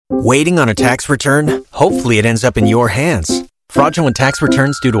Waiting on a tax return? Hopefully it ends up in your hands. Fraudulent tax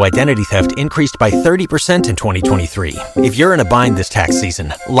returns due to identity theft increased by 30% in 2023. If you're in a bind this tax season,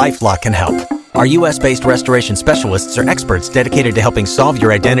 LifeLock can help. Our U.S.-based restoration specialists are experts dedicated to helping solve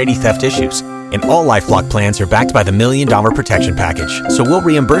your identity theft issues. And all LifeLock plans are backed by the $1 Million Protection Package. So we'll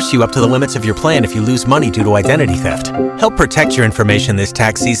reimburse you up to the limits of your plan if you lose money due to identity theft. Help protect your information this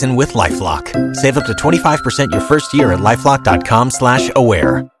tax season with LifeLock. Save up to 25% your first year at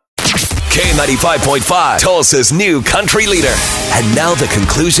LifeLock.com/aware. K95.5, Tulsa's new country leader. And now the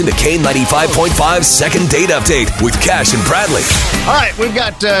conclusion to K95.5's second date update with Cash and Bradley. All right, we've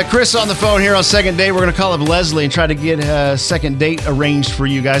got Chris on the phone here on second date. We're going to call up Leslie and try to get a second date arranged for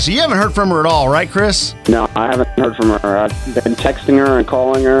you guys. So you haven't heard from her at all, right, Chris? No, I haven't heard from her. I've been texting her and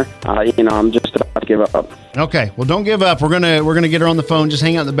calling her. I'm just about to give up. Okay, well, don't give up. We're gonna get her on the phone. Just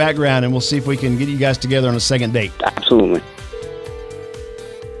hang out in the background, and we'll see if we can get you guys together on a second date. Absolutely.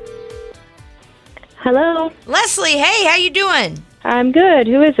 Hello. Leslie, hey, how you doing? I'm good.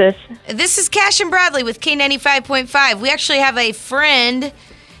 Who is this? This is Cash and Bradley with K95.5. We actually have a friend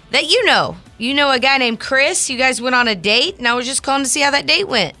that you know. You know a guy named Chris. You guys went on a date, and I was just calling to see how that date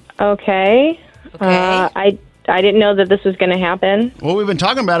went. Okay. I didn't know that this was going to happen. Well, we've been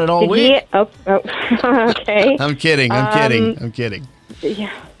talking about it all week. Okay. I'm kidding.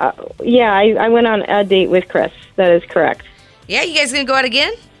 Yeah, I went on a date with Chris. That is correct. Yeah, you guys going to go out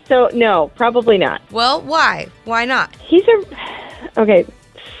again? So, no, probably not. Well, why? Why not? Okay,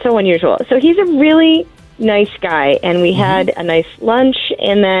 so unusual. So he's a really nice guy, and we had a nice lunch,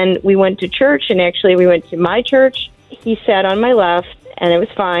 and then we went to church, and actually we went to my church. He sat on my left, and it was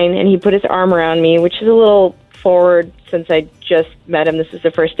fine, and he put his arm around me, which is a little forward since I just met him. This is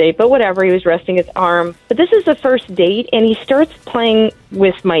the first date, but whatever. He was resting his arm. But this is the first date, and he starts playing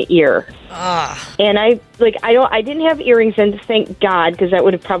with my ear. And I didn't have earrings in, thank God, because that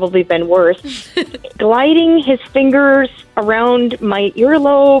would have probably been worse. Gliding his fingers around my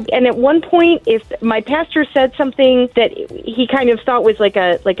earlobe, and at one point, if my pastor said something that he kind of thought was like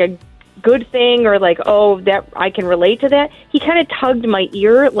a good thing, or like, oh, that I can relate to that, he kind of tugged my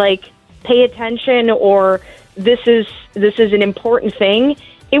ear, like, pay attention, or this is an important thing.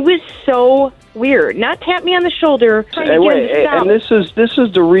 It was so weird. Not tap me on the shoulder. Hey, wait, and this is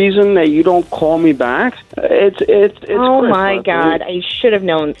the reason that you don't call me back? It's oh Chris, my God! I should have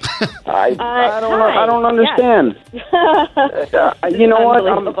known. I don't understand. Yes. You know what?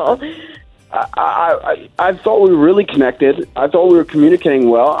 I thought we were really connected. I thought we were communicating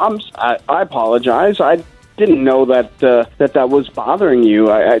well. I apologize. I didn't know that was bothering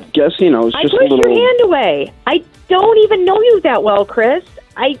you. I guess, it's just a little... I pushed your hand away. I don't even know you that well, Chris.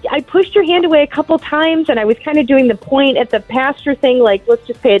 I pushed your hand away a couple times, and I was kind of doing the point at the pastor thing, like, let's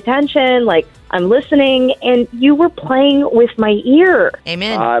just pay attention, like, I'm listening, and you were playing with my ear.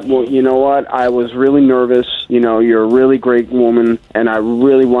 Amen. Well, you know what? I was really nervous. You're a really great woman, and I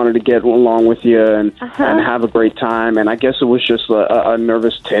really wanted to get along with you and have a great time, and I guess it was just a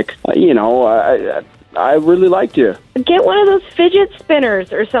nervous tick. I really liked you. Get one of those fidget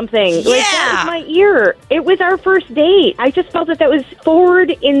spinners or something. Yeah. Like, that was my ear. It was our first date. I just felt that was forward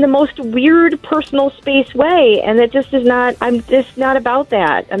in the most weird personal space way, and that just is not, I'm just not about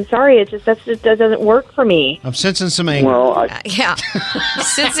that. I'm sorry, that doesn't work for me. I'm sensing some anger. Well, yeah.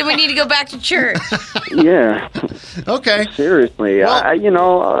 Since we need to go back to church. Yeah. Okay. Seriously.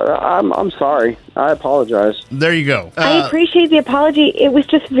 Well, I'm sorry. I apologize. There you go. I appreciate the apology. It was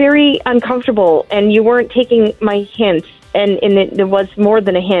just very uncomfortable, and you weren't taking my hints, and it was more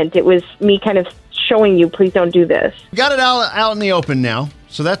than a hint. It was me kind of showing you, please don't do this. Got it out in the open now,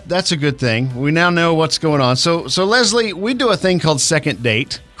 so that's a good thing. We now know what's going on. So Leslie, we do a thing called second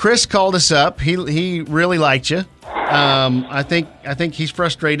date. Chris called us up. He really liked you. I think he's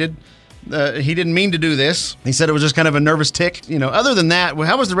frustrated. He didn't mean to do this. He said it was just kind of a nervous tick. Other than that,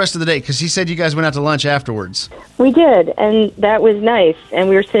 how was the rest of the day? Because he said you guys went out to lunch afterwards. We did, and that was nice. And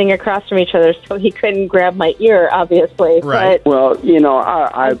we were sitting across from each other, so he couldn't grab my ear, obviously. Right. But, well,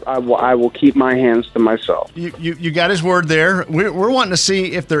 I will keep my hands to myself. You got his word there. We're wanting to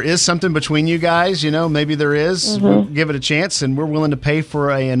see if there is something between you guys. Maybe there is. We'll give it a chance, and we're willing to pay for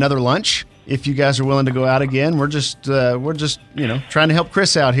another lunch. If you guys are willing to go out again, we're just trying to help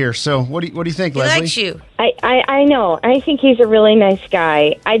Chris out here. So what do you think, Leslie? He likes you. I know. I think he's a really nice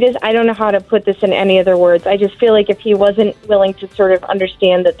guy. I don't know how to put this in any other words. I just feel like if he wasn't willing to sort of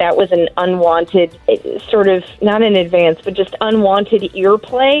understand that was an unwanted, sort of, not in advance, but just unwanted ear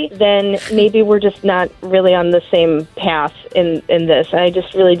play, then maybe we're just not really on the same path in this. I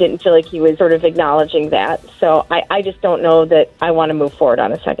just really didn't feel like he was sort of acknowledging that. So I just don't know that I want to move forward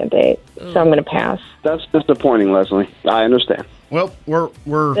on a second date. So I'm going to pass. That's disappointing, Leslie. I understand. Well, we're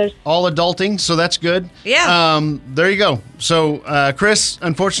There's- all adulting, so that's good. Yeah. There you go. So, Chris,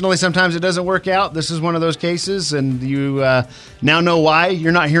 unfortunately, sometimes it doesn't work out. This is one of those cases, and you now know why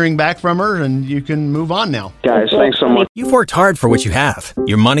you're not hearing back from her, and you can move on now. Guys, thanks so much. You've worked hard for what you have.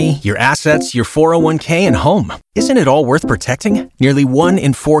 Your money, your assets, your 401k, and home. Isn't it all worth protecting? Nearly 1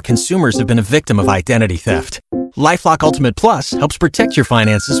 in 4 consumers have been a victim of identity theft. LifeLock Ultimate Plus helps protect your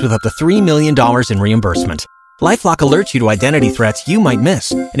finances with up to $3 million in reimbursement. LifeLock alerts you to identity threats you might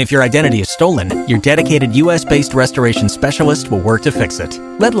miss. And if your identity is stolen, your dedicated U.S.-based restoration specialist will work to fix it.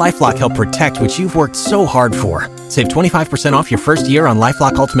 Let LifeLock help protect what you've worked so hard for. Save 25% off your first year on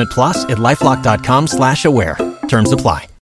LifeLock Ultimate Plus at LifeLock.com/aware. Terms apply.